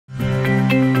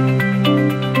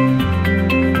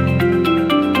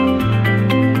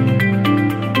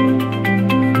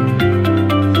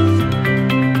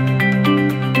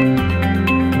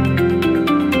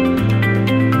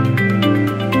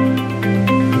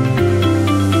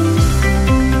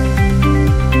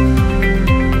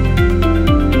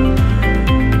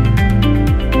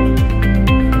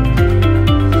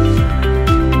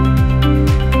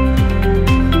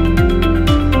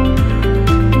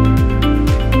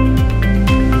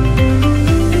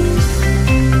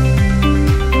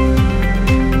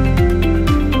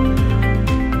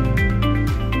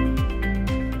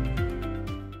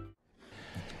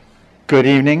Good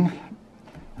evening.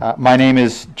 My name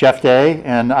is Jeff Day,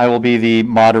 and I will be the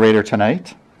moderator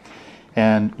tonight.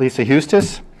 And Lisa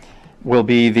Hustis will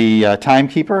be the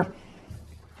timekeeper.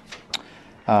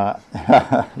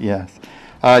 Yes.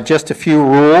 Just a few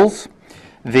rules.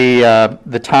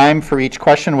 The time for each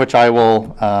question, which I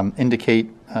will indicate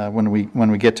when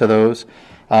we get to those,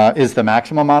 is the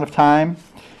maximum amount of time.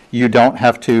 You don't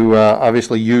have to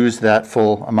obviously use that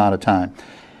full amount of time,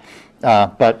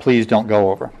 but please don't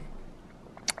go over.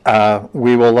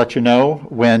 We will let you know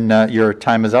when your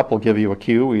time is up. We'll give you a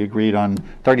cue. We agreed on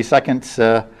 30 seconds.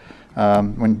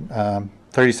 When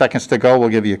 30 seconds to go, we'll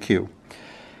give you a cue.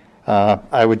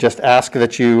 I would just ask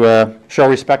that you show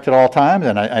respect at all times,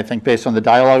 and I think based on the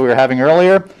dialogue we were having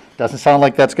earlier, doesn't sound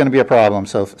like that's going to be a problem.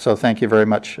 So thank you very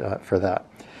much for that.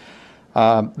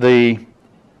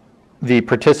 The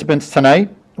participants tonight,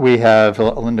 we have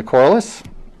Linda Corliss,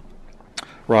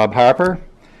 Rob Harper,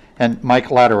 and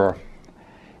Mike Latterer.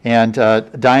 And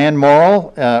Diane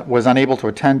Morrill was unable to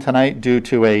attend tonight due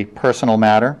to a personal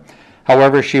matter.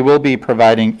 However, she will be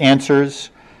providing answers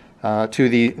to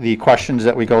the questions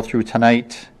that we go through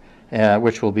tonight,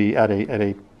 which will be at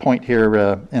a point here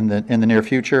in the near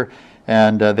future,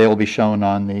 and they will be shown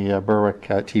on the Berwick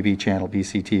TV channel,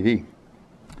 BCTV.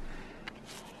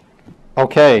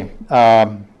 Okay,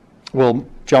 we'll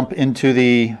jump into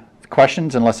the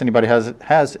questions unless anybody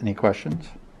has any questions.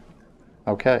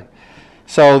 Okay.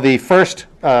 So the first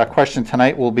question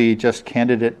tonight will be just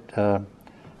candidate,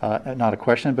 not a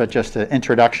question, but just an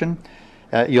introduction.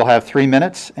 You'll have 3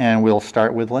 minutes, and we'll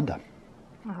start with Linda.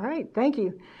 All right, thank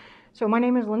you. So my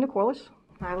name is Linda Corliss.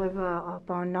 I live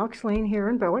up on Knox Lane here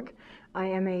in Berwick. I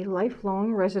am a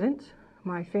lifelong resident.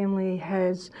 My family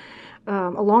has a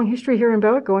long history here in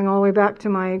Berwick, going all the way back to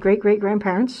my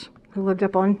great-great-grandparents who lived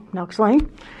up on Knox Lane.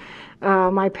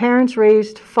 My parents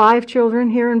raised 5 children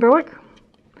here in Berwick.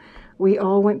 We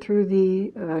all went through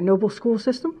the Noble school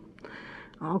system,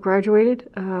 all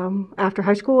graduated. After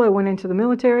high school, I went into the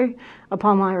military.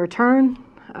 Upon my return,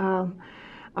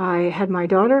 I had my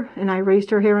daughter, and I raised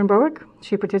her here in Berwick.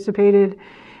 She participated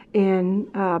in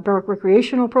Berwick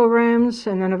recreational programs,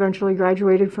 and then eventually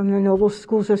graduated from the Noble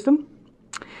school system.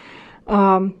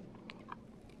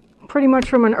 Pretty much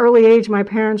from an early age, my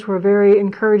parents were very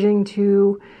encouraging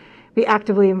to be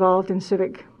actively involved in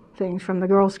civic things, from the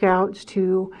Girl Scouts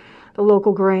to the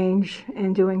local Grange,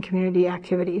 and doing community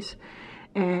activities.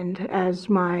 And as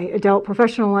my adult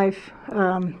professional life,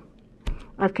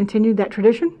 I've continued that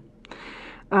tradition.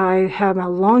 I have a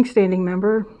long-standing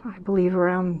member, I believe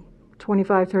around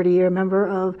 25, 30-year member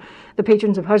of the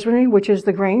Patrons of Husbandry, which is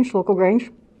the Grange, local Grange.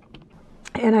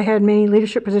 And I had many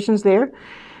leadership positions there.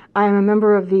 I am a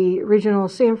member of the regional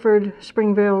Sanford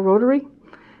Springvale Rotary,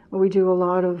 where we do a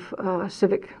lot of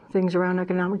civic things around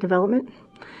economic development.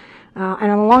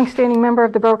 And I'm a long-standing member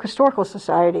of the Berwick Historical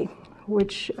Society,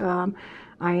 which I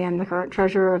am the current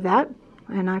treasurer of that,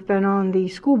 and I've been on the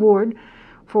school board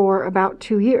for about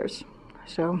 2 years.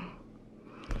 So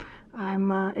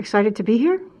I'm excited to be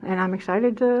here, and I'm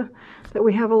excited that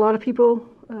we have a lot of people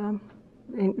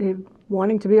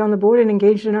wanting to be on the board and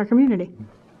engaged in our community.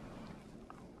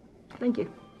 Thank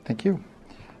you. Thank you.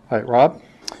 All right, Rob.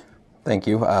 Thank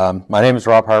you. My name is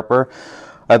Rob Harper.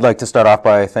 I'd like to start off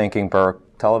by thanking Berwick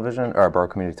Television, or Berwick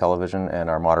Community Television, and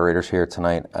our moderators here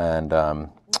tonight, and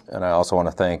I also want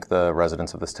to thank the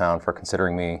residents of this town for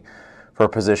considering me for a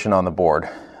position on the board.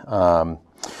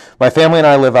 My family and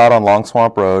I live out on Long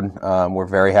Swamp Road. We're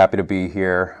very happy to be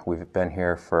here. We've been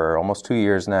here for almost 2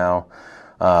 years now.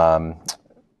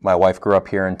 My wife grew up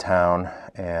here in town,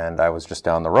 and I was just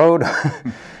down the road.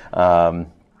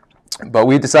 But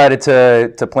we decided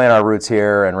to plant our roots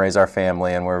here and raise our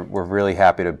family, and we're really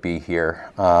happy to be here.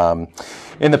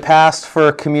 In the past,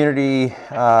 for community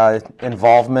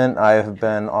involvement, I have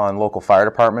been on local fire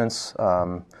departments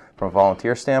from a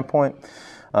volunteer standpoint,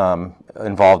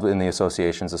 involved in the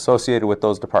associations associated with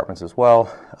those departments as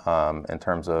well, in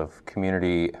terms of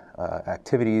community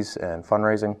activities and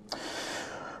fundraising.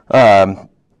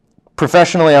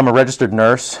 Professionally, I'm a registered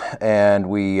nurse, and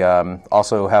we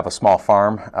also have a small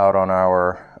farm out on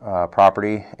our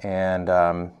property. And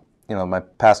my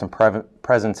past and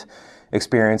present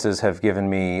experiences have given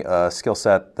me a skill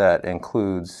set that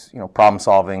includes, problem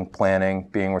solving, planning,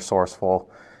 being resourceful,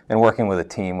 and working with a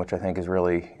team, which I think is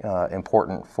really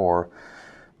important for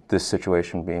this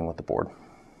situation being with the board.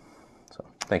 So,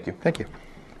 thank you. Thank you.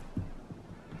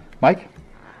 Mike?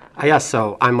 Yes,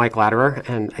 so I'm Mike Latterer,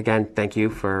 and again, thank you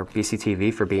for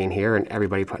BCTV for being here and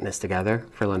everybody putting this together,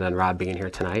 for Linda and Rob being here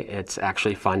tonight. It's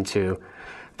actually fun to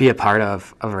be a part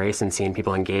of a race and seeing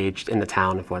people engaged in the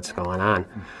town of what's going on.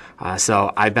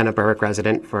 So I've been a Berwick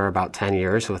resident for about 10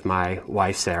 years with my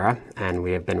wife, Sarah, and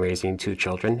we have been raising 2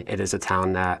 children. It is a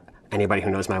town that anybody who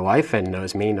knows my wife and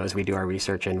knows me knows we do our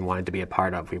research and wanted to be a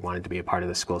part of. We wanted to be a part of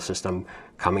the school system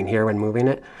coming here when moving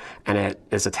it. And it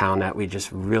is a town that we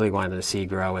just really wanted to see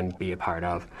grow and be a part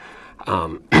of.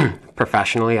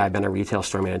 Professionally, I've been a retail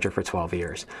store manager for 12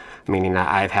 years, meaning that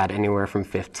I've had anywhere from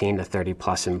 15 to 30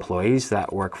 plus employees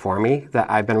that work for me that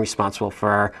I've been responsible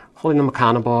for holding them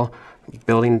accountable,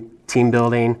 team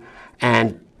building,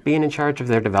 and being in charge of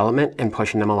their development and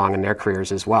pushing them along in their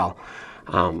careers as well.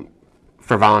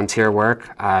 For volunteer work,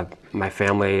 my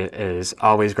family is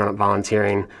always grown up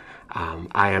volunteering.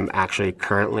 I am actually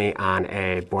currently on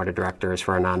a board of directors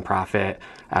for a nonprofit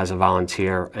as a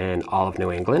volunteer in all of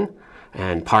New England.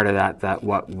 And part of that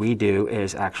what we do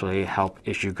is actually help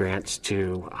issue grants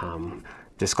to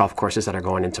disc golf courses that are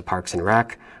going into Parks and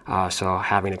Rec. So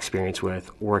having experience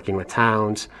with working with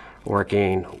towns,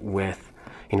 working with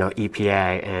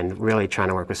EPA, and really trying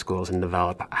to work with schools and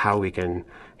develop how we can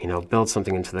build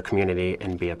something into the community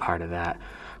and be a part of that.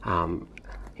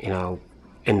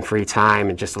 In free time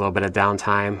and just a little bit of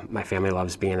downtime, my family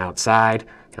loves being outside,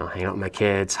 hanging out with my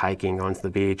kids, hiking, going to the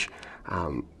beach.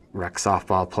 Rec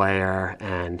softball player,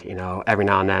 and every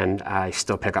now and then I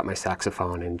still pick up my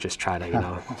saxophone and just try to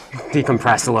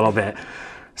decompress a little bit.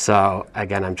 So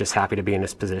again, I'm just happy to be in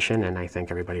this position, and I thank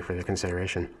everybody for the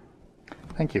consideration.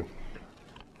 Thank you.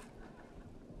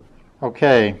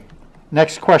 Okay,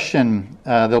 next question.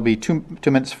 There'll be two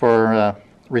minutes for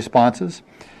responses.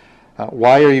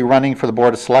 Why are you running for the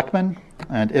Board of Selectmen?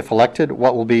 And if elected,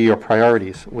 what will be your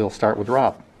priorities? We'll start with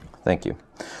Rob. Thank you.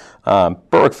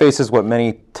 Berwick faces what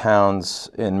many towns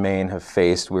in Maine have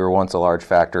faced. We were once a large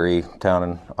factory town,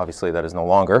 and obviously that is no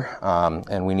longer.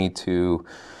 And we need to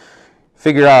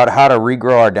figure out how to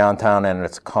regrow our downtown and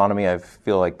its economy. I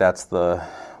feel like that's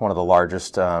one of the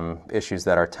largest issues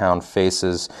that our town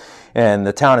faces. And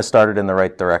the town has started in the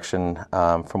right direction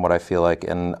from what I feel like.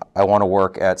 And I want to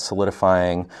work at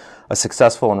solidifying a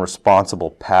successful and responsible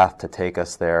path to take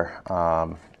us there,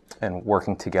 and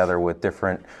working together with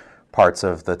different parts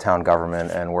of the town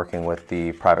government and working with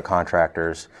the private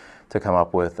contractors to come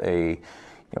up with an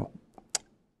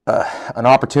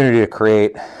opportunity to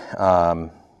create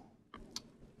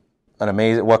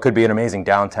what could be an amazing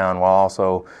downtown while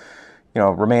also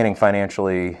remaining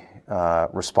financially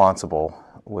responsible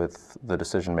with the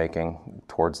decision making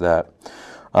towards that.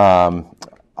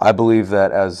 I believe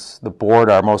that as the board,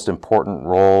 our most important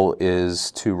role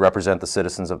is to represent the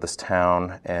citizens of this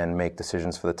town and make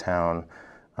decisions for the town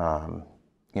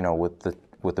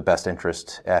with the best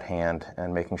interest at hand,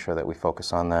 and making sure that we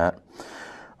focus on that.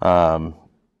 My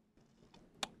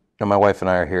wife and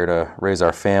I are here to raise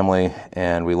our family,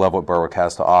 and we love what Berwick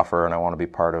has to offer, and I want to be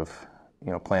part of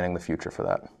planning the future for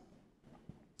that.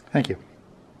 Thank you.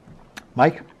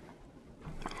 Mike?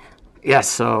 Yes,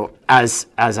 so as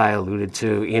I alluded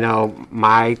to,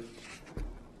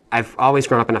 I've always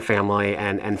grown up in a family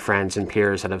and friends and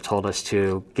peers that have told us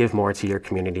to give more to your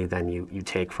community than you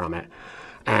take from it.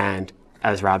 And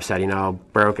as Rob said,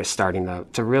 Berwick is starting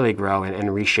to really grow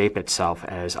and reshape itself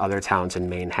as other towns in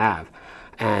Maine have.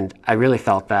 And I really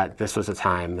felt that this was a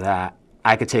time that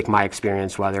I could take my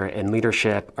experience, whether in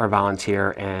leadership or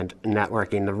volunteer and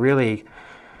networking, to really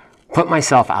put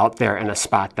myself out there in a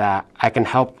spot that I can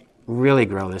help really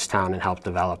grow this town and help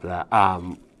develop that.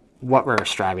 What we're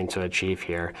striving to achieve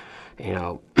here,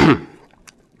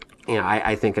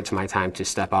 I think it's my time to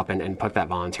step up and put that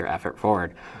volunteer effort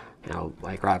forward.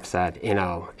 Like Rob said,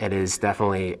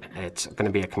 it's going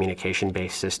to be a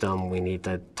communication-based system. We need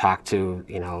to talk to,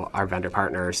 our vendor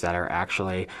partners that are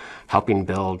actually helping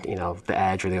build, the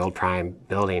Edge or the Old Prime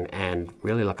building, and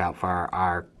really look out for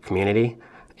our community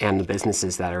and the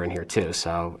businesses that are in here too.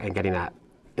 So, and getting that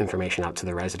information out to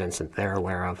the residents that they're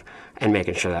aware of, and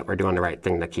making sure that we're doing the right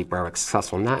thing to keep Berwick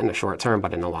successful, not in the short term,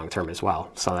 but in the long term as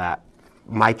well, so that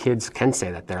my kids can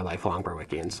say that they're lifelong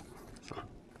Berwickians. So.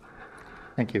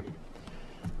 Thank you.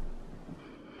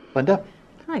 Linda?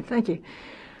 Hi, thank you.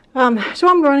 So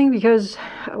I'm running because,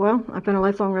 I've been a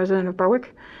lifelong resident of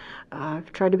Berwick.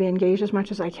 I've tried to be engaged as much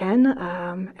as I can,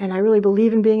 and I really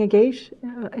believe in being engaged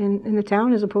in the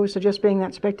town as opposed to just being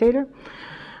that spectator.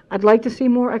 I'd like to see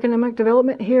more economic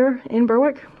development here in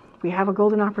Berwick. We have a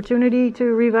golden opportunity to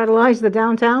revitalize the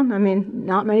downtown. I mean,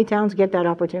 not many towns get that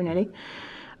opportunity.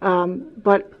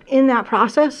 But in that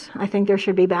process, I think there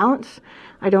should be balance.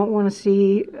 I don't want to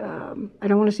see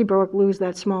Berwick lose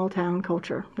that small town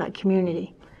culture, that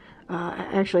community.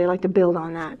 Actually, I'd like to build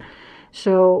on that.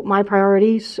 So my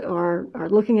priorities are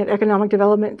looking at economic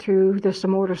development through the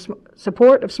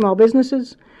support of small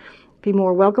businesses, be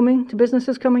more welcoming to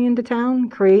businesses coming into town,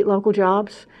 create local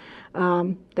jobs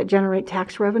that generate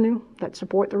tax revenue, that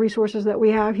support the resources that we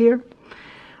have here.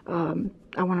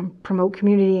 I want to promote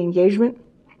community engagement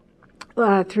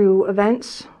through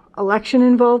events, election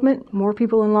involvement, more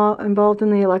people involved in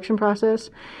the election process,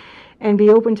 and be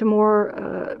open to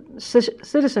more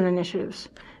citizen initiatives.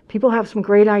 People have some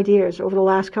great ideas. Over the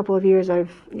last couple of years,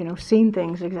 I've seen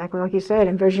things exactly like you said,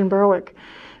 Envision Berwick,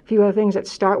 a few other things that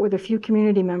start with a few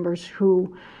community members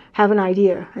who have an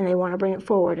idea and they want to bring it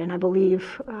forward. And I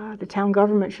believe the town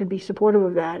government should be supportive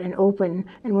of that and open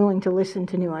and willing to listen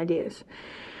to new ideas.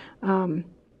 I'm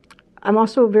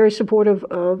also very supportive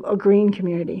of a green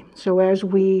community. So as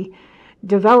we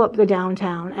develop the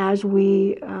downtown, as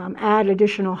we add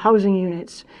additional housing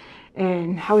units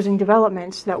and housing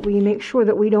developments, that we make sure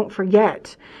that we don't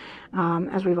forget,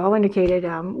 as we've all indicated,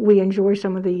 we enjoy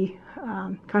some of the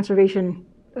conservation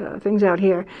things out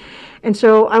here. And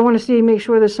so I want to make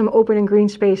sure there's some open and green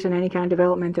space in any kind of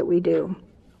development that we do.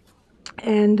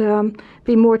 And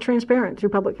be more transparent through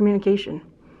public communication.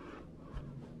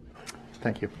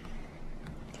 Thank you.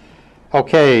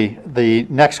 Okay, the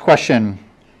next question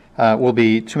will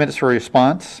be 2 minutes for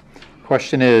response.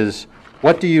 Question is,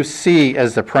 what do you see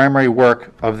as the primary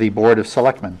work of the Board of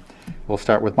Selectmen? We'll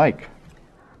start with Mike.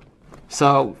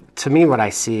 So to me, what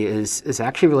I see is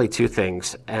actually really two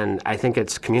things, and I think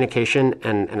it's communication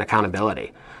and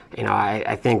accountability.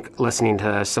 I think listening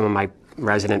to some of my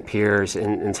resident peers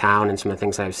in town and some of the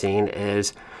things I've seen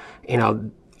is,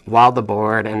 while the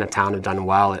board and the town have done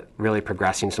well at really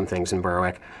progressing some things in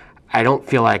Berwick, I don't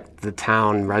feel like the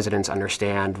town residents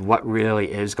understand what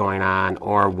really is going on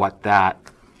or what that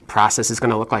process is going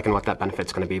to look like and what that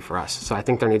benefit's going to be for us. So I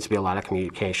think there needs to be a lot of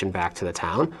communication back to the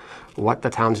town, what the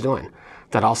town's doing.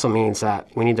 That also means that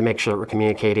we need to make sure that we're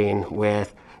communicating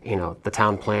with the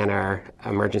town planner,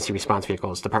 emergency response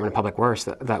vehicles, Department of Public Works,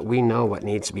 that we know what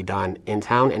needs to be done in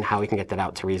town and how we can get that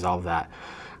out to resolve that.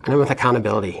 And then with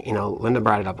accountability, Linda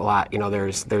brought it up a lot.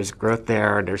 There's growth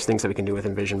there. There's things that we can do with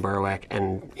Envision Berwick,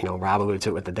 and Rob alluded to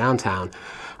it with the downtown.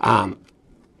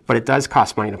 But it does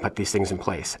cost money to put these things in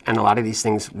place, and a lot of these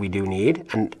things we do need.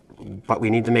 But we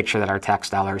need to make sure that our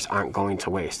tax dollars aren't going to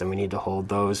waste, and we need to hold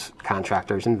those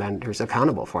contractors and vendors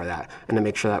accountable for that, and to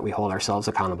make sure that we hold ourselves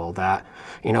accountable. That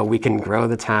we can grow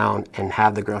the town and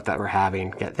have the growth that we're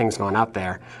having, get things going out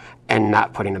there, and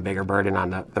not putting a bigger burden on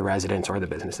the residents or the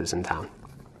businesses in town.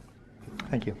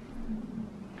 Thank you.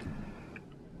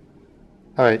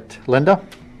 All right, Linda?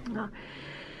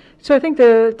 So I think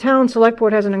the town select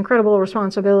board has an incredible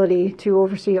responsibility to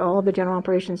oversee all of the general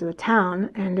operations of the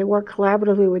town and to work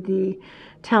collaboratively with the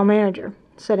town manager,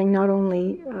 setting not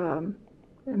only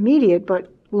immediate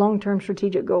but long-term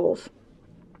strategic goals.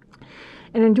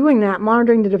 And in doing that,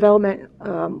 monitoring the development,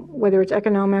 whether it's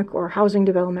economic or housing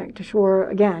development, to ensure,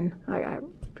 again, I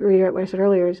reiterate what I said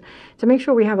earlier, is to make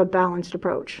sure we have a balanced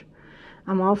approach.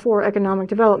 I'm all for economic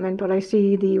development, but I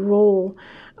see the role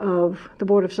of the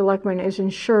Board of Selectmen is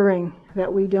ensuring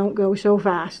that we don't go so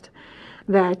fast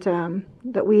that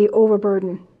that we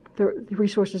overburden the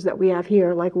resources that we have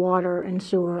here, like water and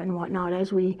sewer and whatnot,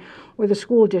 with the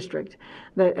school district,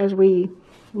 that as we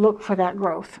look for that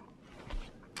growth.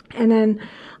 And then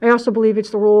I also believe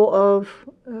it's the role of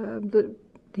the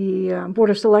Board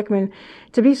of Selectmen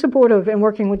to be supportive and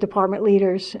working with department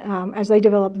leaders as they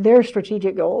develop their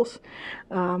strategic goals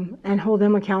and hold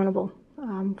them accountable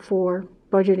for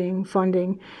budgeting,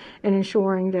 funding, and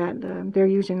ensuring that they're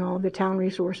using all of the town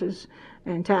resources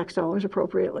and tax dollars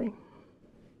appropriately.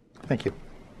 Thank you.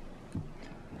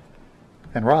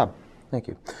 And Rob? Thank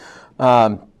you.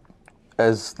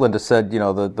 As Linda said,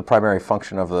 the primary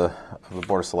function of the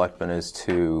Board of Selectmen is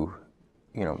to,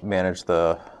 manage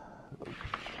the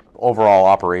overall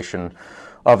operation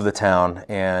of the town,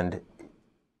 and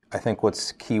I think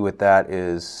what's key with that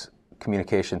is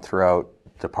communication throughout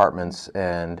departments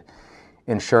and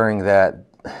ensuring that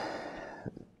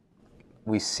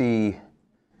we see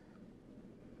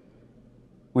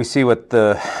what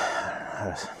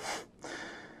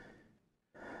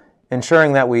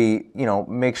ensuring that we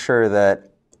make sure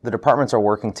that the departments are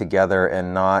working together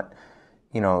and not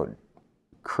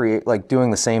create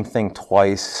doing the same thing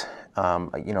twice.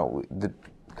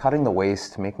 Cutting the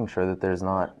waste, making sure that there's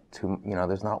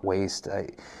not waste.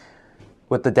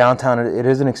 With the downtown, it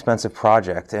is an expensive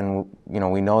project, and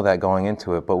we know that going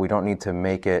into it, but we don't need to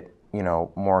make it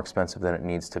more expensive than it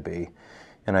needs to be.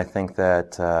 And I think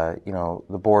that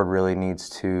the board really needs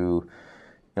to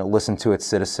listen to its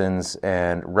citizens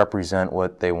and represent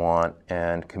what they want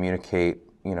and communicate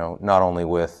not only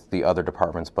with the other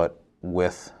departments, but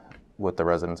with the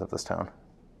residents of this town.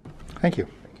 Thank you.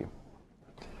 Thank you.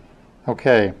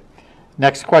 Okay.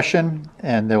 Next question,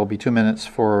 and there will be 2 minutes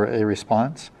for a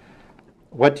response.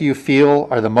 What do you feel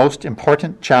are the most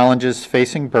important challenges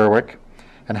facing Berwick,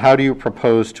 and how do you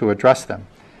propose to address them?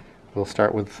 We'll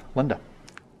start with Linda.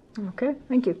 Okay,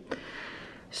 thank you.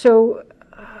 So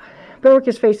Berwick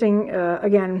is facing,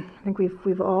 again, I think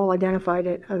we've all identified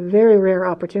it, a very rare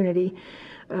opportunity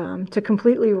to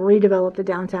completely redevelop the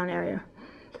downtown area.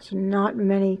 There's not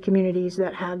many communities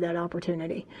that have that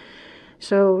opportunity.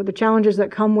 So the challenges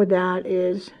that come with that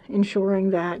is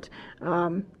ensuring that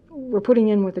we're putting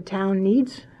in what the town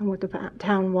needs and what the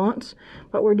town wants,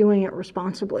 but we're doing it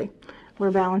responsibly.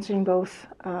 We're balancing both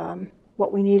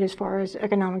what we need as far as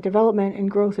economic development and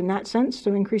growth in that sense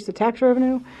to increase the tax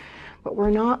revenue, but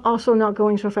we're also not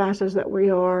going so fast as that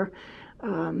we are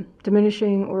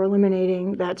diminishing or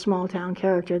eliminating that small town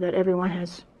character that everyone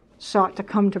has sought to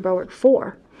come to Berwick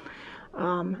for.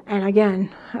 And again,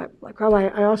 like Rob,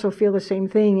 I also feel the same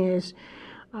thing is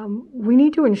we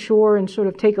need to ensure and sort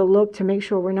of take a look to make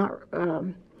sure we're not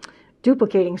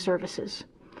duplicating services,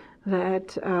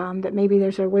 that maybe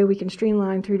there's a way we can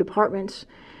streamline through departments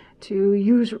to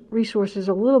use resources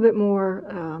a little bit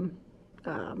more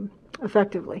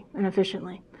effectively and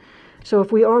efficiently. So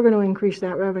if we are going to increase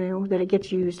that revenue, that it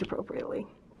gets used appropriately.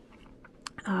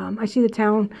 I'd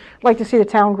like to see the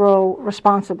town grow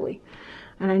responsibly.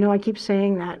 And I know I keep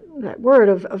saying that word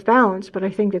of balance, but I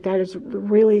think that is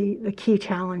really the key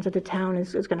challenge that the town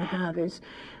is going to have is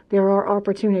there are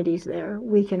opportunities there.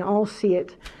 We can all see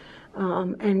it,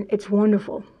 and it's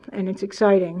wonderful and it's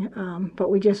exciting,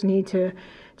 but we just need to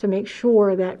make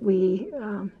sure that we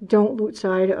don't lose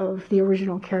sight of the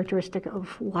original characteristic of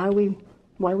why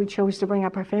we chose to bring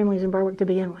up our families in Berwick to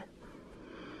begin with.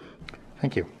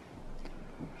 Thank you.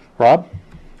 Rob?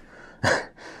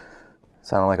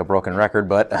 Sound like a broken record,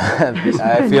 but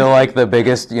I feel like the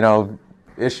biggest,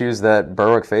 issues that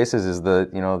Berwick faces is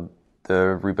the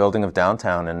rebuilding of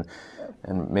downtown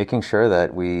and making sure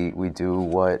that we do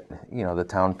what, the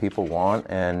town people want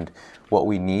and what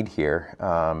we need here,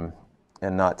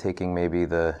 and not taking maybe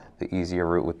the easier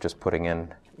route with just putting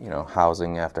in,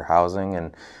 housing after housing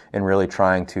and really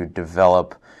trying to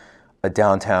develop a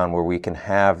downtown where we can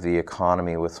have the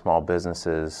economy with small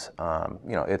businesses.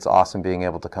 It's awesome being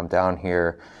able to come down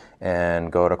here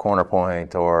and go to Corner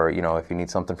Point, or if you need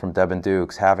something from Deb and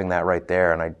Duke's, having that right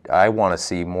there. And I want to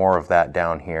see more of that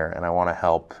down here, and I want to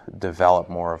help develop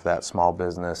more of that small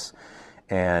business.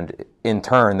 And in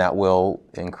turn, that will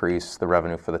increase the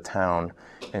revenue for the town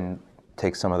and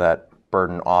take some of that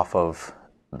burden off of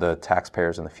the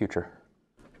taxpayers in the future.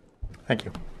 Thank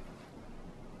you.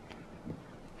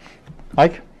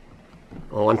 Mike?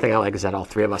 Well, one thing I like is that all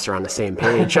three of us are on the same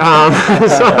page. I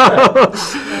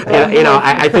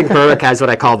think Berwick has what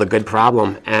I call the good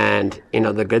problem. And,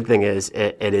 the good thing is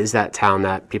it is that town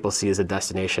that people see as a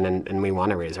destination, and we want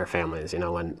to raise our families.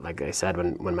 When, like I said,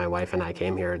 when my wife and I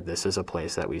came here, this is a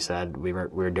place that we said we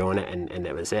were doing it, and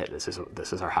it was it. This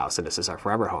is our house, and this is our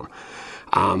forever home.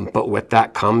 But with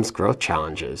that comes growth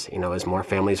challenges. As more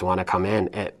families want to come in,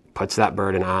 it puts that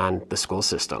burden on the school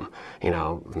system.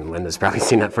 Linda's probably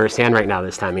seen that firsthand right now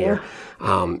this time of year.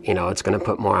 It's going to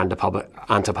put more onto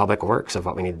public works of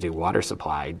what we need to do, water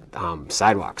supply,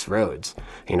 sidewalks, roads,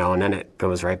 and then it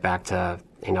goes right back to,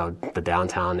 the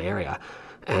downtown area.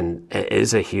 And it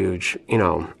is a huge,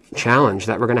 challenge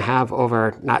that we're going to have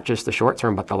over not just the short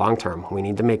term, but the long term. We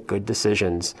need to make good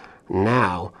decisions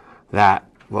now that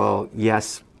will,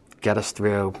 yes, get us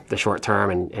through the short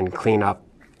term and clean up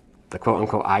the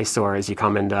quote-unquote eyesore as you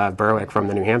come into Berwick from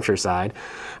the New Hampshire side.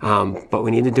 But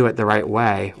we need to do it the right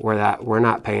way, where that we're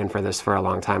not paying for this for a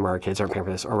long time, or our kids aren't paying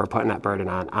for this, or we're putting that burden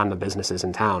on the businesses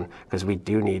in town, because we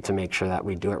do need to make sure that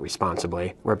we do it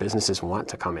responsibly, where businesses want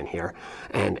to come in here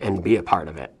and be a part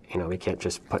of it. We can't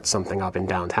just put something up in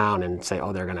downtown and say,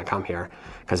 oh, they're going to come here,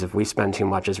 because if we spend too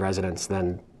much as residents,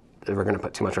 then we're going to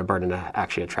put too much of a burden to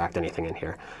actually attract anything in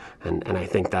here. And I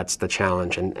think that's the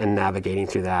challenge, and navigating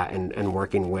through that and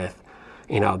working with,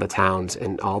 the towns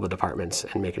and all the departments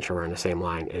and making sure we're on the same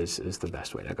line is the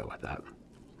best way to go with that.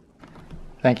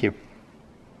 Thank you.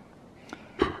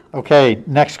 Okay,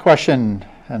 next question,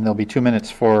 and there'll be 2 minutes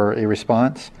for a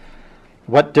response.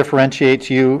 What differentiates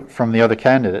you from the other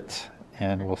candidates?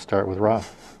 And we'll start with Rob.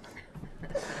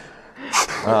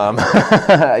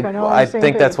 I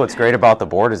think that's what's great about the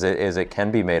board is it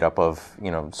can be made up of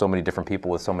so many different people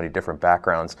with so many different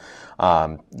backgrounds.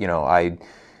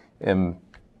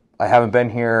 I haven't been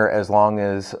here as long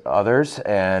as others,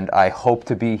 and I hope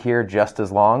to be here just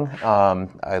as long.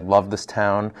 I love this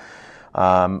town.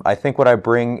 I think what I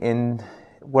bring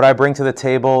to the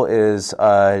table is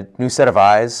a new set of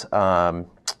eyes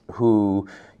who,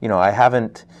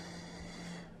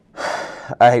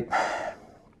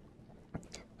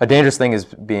 a dangerous thing is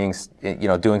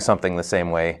doing something the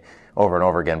same way over and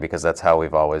over again, because that's how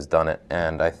we've always done it.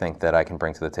 And I think that I can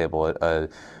bring to the table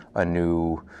a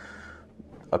new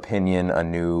opinion,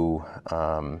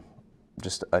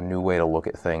 just a new way to look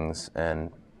at things and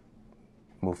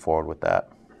move forward with that.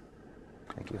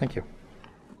 Thank you. Thank you.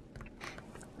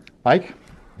 Mike?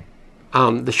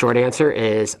 The short answer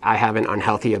is I have an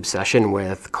unhealthy obsession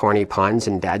with corny puns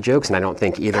and dad jokes, and I don't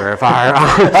think either of our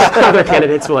other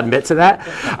candidates will admit to that.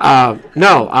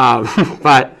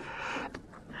 But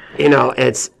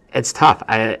it's tough.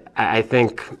 I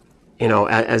think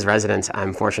as residents,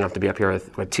 I'm fortunate enough to be up here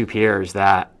with two peers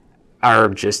that are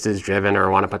just as driven or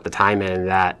want to put the time in,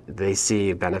 that they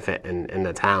see benefit in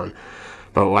the town.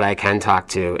 But what I can talk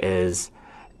to is,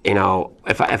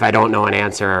 if I don't know an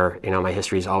answer, my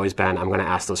history's always been, I'm going to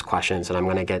ask those questions and I'm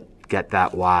going to get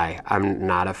that why. I'm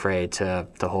not afraid to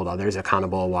hold others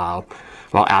accountable while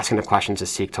asking the questions to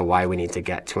seek to why we need to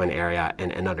get to an area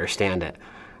and understand it.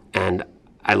 And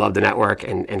I love to network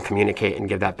and communicate and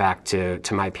give that back to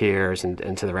my peers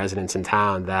and to the residents in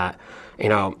town, that,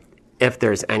 if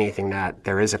there's anything that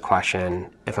there is a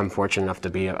question, if I'm fortunate enough to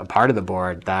be a part of the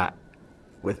board, that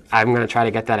I'm going to try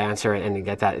to get that answer and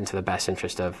get that into the best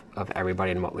interest of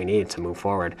everybody and what we need to move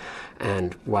forward.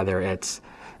 And whether it's,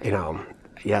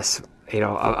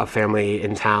 a family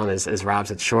in town as Rob's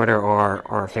that's shorter,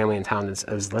 or a family in town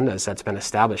as Linda's that's been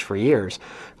established for years,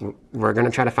 we're going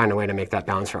to try to find a way to make that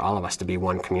balance for all of us to be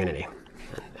one community.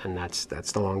 And that's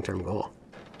the long-term goal.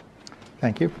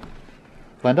 Thank you.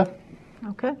 Linda?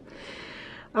 Okay.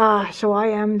 So I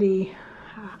am the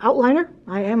outliner.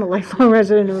 I am a lifelong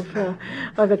resident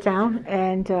of the town,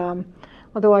 and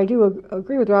although I do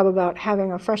agree with Rob about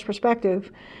having a fresh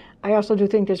perspective, I also do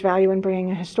think there's value in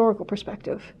bringing a historical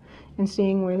perspective and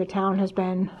seeing where the town has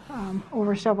been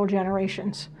over several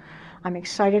generations. I'm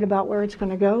excited about where it's going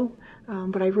to go,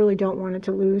 but I really don't want it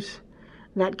to lose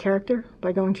that character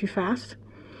by going too fast.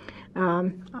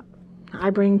 I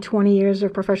bring 20 years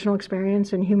of professional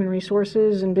experience in human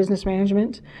resources and business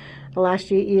management, the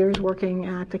last 8 years working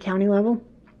at the county level.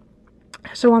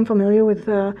 So I'm familiar with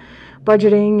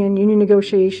budgeting and union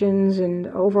negotiations and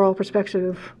overall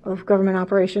perspective of government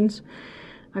operations.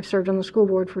 I've served on the school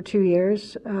board for 2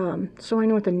 years, so I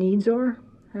know what the needs are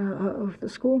of the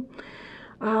school.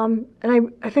 And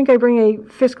I think I bring a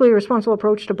fiscally responsible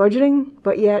approach to budgeting,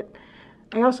 but yet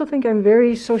I also think I'm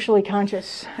very socially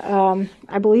conscious.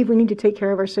 I believe we need to take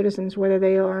care of our citizens, whether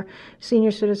they are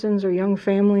senior citizens or young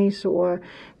families or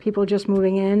people just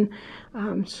moving in.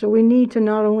 So we need to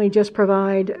not only just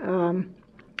provide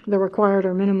the required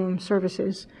or minimum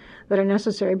services that are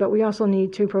necessary, but we also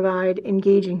need to provide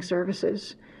engaging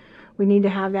services. We need to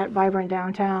have that vibrant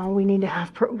downtown. We need to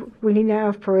have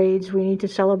parades. We need to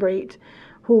celebrate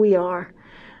who we are.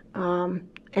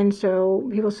 And so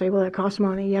people say, well, that costs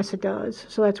money. Yes, it does.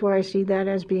 So that's where I see that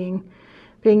as being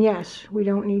yes, we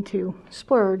don't need to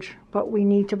splurge, but we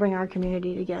need to bring our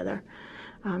community together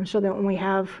so that when we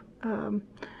have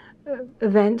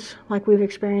events like we've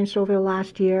experienced over the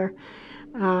last year,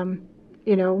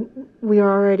 we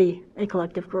are already a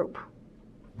collective group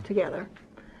together.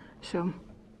 So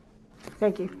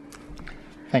thank you.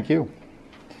 Thank you.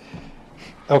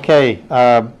 Okay.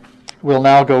 We'll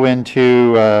now go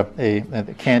into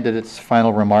the candidates'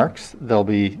 final remarks. There'll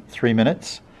be 3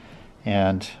 minutes,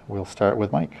 and we'll start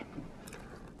with Mike.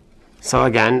 So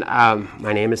again,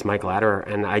 my name is Mike Latterer,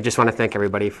 and I just want to thank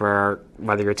everybody for,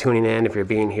 whether you're tuning in, if you're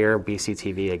being here,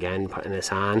 BCTV again, putting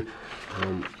this on.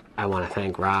 I want to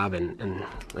thank Rob and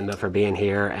Linda for being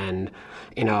here and,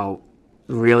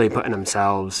 really putting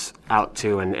themselves out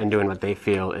to and doing what they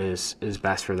feel is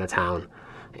best for the town.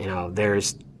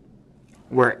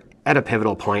 We're at a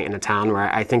pivotal point in a town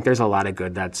where I think there's a lot of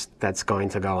good that's going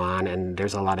to go on, and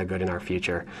there's a lot of good in our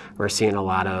future. We're seeing a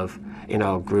lot of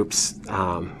groups,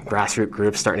 grassroots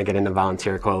groups starting to get into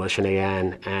volunteer coalition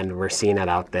again, and we're seeing it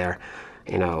out there.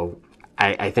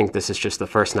 I think this is just the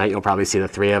first night. You'll probably see the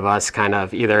three of us kind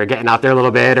of either getting out there a little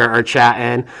bit or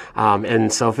chatting.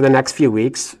 And so for the next few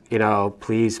weeks,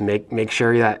 please make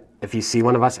sure that if you see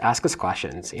one of us, ask us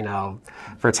questions.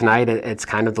 For tonight, it's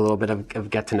kind of a little bit of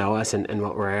get to know us and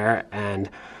what we're at.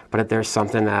 But if there's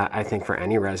something that I think for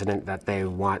any resident that they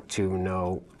want to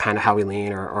know kind of how we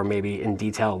lean, or maybe in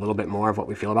detail a little bit more of what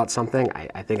we feel about something,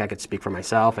 I think I could speak for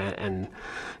myself and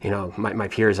you know, my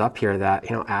peers up here that,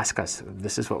 you know, ask us,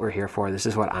 this is what we're here for, this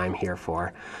is what I'm here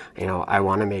for. You know, I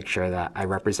want to make sure that I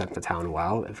represent the town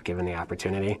well if given the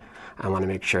opportunity. I want to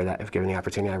make sure that if given the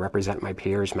opportunity, I represent my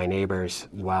peers, my neighbors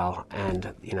well.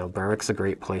 And, you know, Berwick's a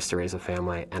great place to raise a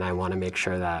family, and I want to make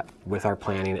sure that with our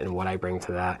planning and what I bring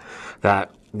to that,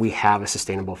 that we have a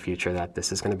sustainable future, that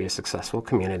this is going to be a successful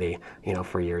community, you know,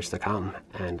 for years to come.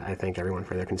 And I thank everyone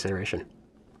for their consideration.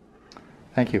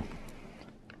 Thank you.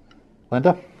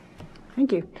 Linda?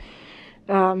 Thank you.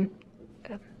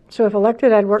 So if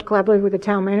elected, I'd work collaboratively with the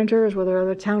town manager as well as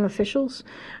other town officials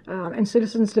and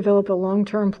citizens, develop a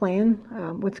long-term plan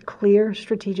with clear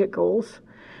strategic goals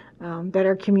that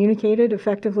are communicated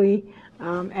effectively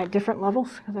at different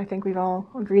levels, because I think we've all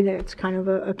agreed that it's kind of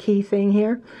a key thing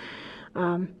here.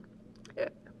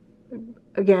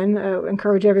 Again,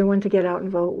 encourage everyone to get out and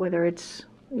vote, whether it's,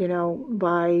 you know,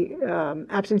 by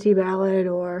absentee ballot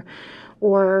or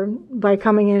by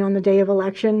coming in on the day of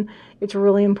election. It's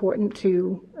really important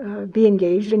to be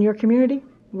engaged in your community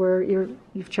where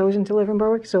you've chosen to live in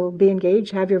Berwick. So be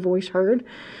engaged, have your voice heard.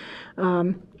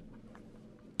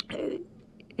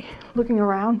 Looking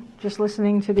around, just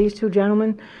listening to these two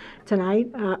gentlemen tonight,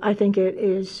 I think it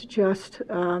is just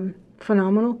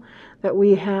phenomenal that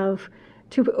we have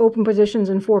 2 open positions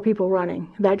and 4 people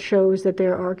running. That shows that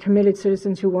there are committed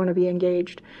citizens who want to be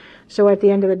engaged. So at the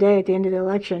end of the day, at the end of the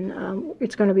election,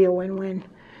 it's going to be a win-win,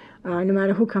 no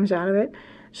matter who comes out of it.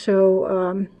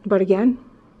 So, but again,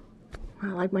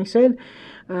 like Mike said,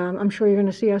 I'm sure you're going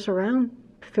to see us around.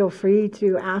 Feel free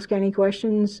to ask any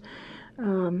questions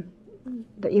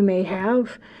that you may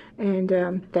have.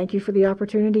 And thank you for the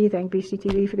opportunity. Thank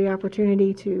BCTV for the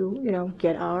opportunity to, you know,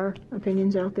 get our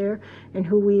opinions out there and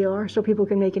who we are, so people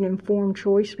can make an informed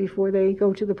choice before they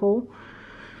go to the poll.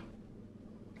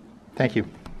 Thank you.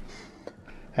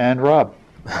 And Rob?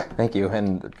 Thank you,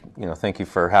 and you know, thank you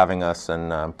for having us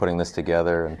and putting this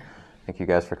together, and thank you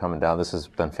guys for coming down. This has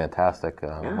been fantastic.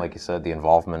 Like you said, the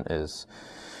involvement is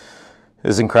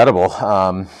incredible.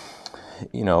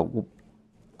 You know,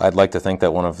 I'd like to think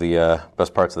that one of the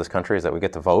best parts of this country is that we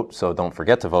get to vote, so don't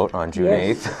forget to vote on June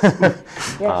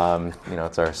 8th. Yes. You know,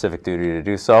 it's our civic duty to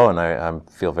do so, and I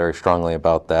feel very strongly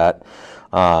about that.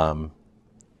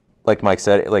 Like Mike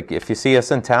said, like if you see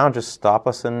us in town, just stop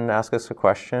us and ask us a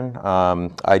question.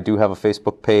 I do have a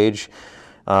Facebook page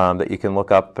that you can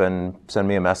look up and send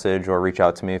me a message or reach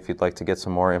out to me if you'd like to get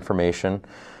some more information.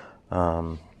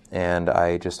 And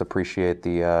I just appreciate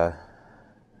the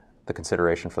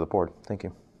consideration for the board. Thank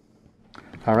you.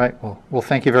 All right. Well,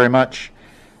 thank you very much.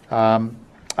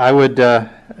 I would,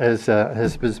 as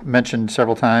has been mentioned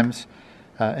several times,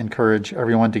 encourage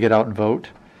everyone to get out and vote.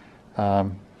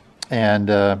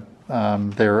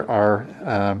 There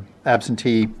are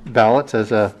absentee ballots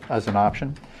as an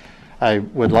option. I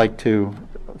would like to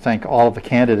thank all of the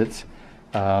candidates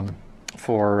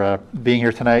for being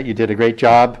here tonight. You did a great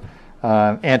job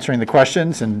answering the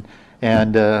questions and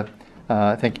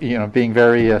I think, you know, being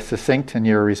very succinct in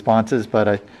your responses. But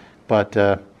I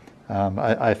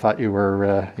thought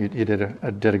you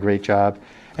did a great job,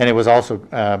 and it was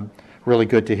also really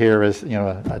good to hear, as you know,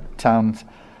 a town's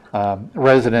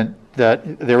resident,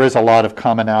 that there is a lot of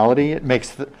commonality. It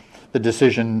makes the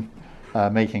decision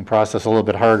making process a little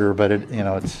bit harder, but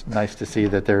it's nice to see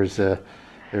that there's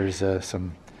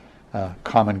some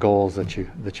common goals that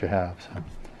you have.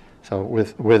 So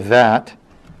with that,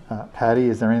 Patty,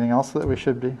 is there anything else that we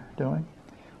should be doing?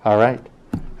 All right.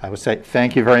 I would say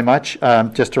thank you very much.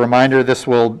 Just a reminder, this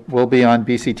will be on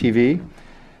BCTV,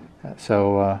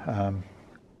 so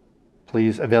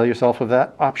please avail yourself of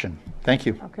that option. Thank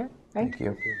you. Okay. Thank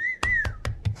you.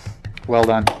 Well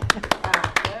done.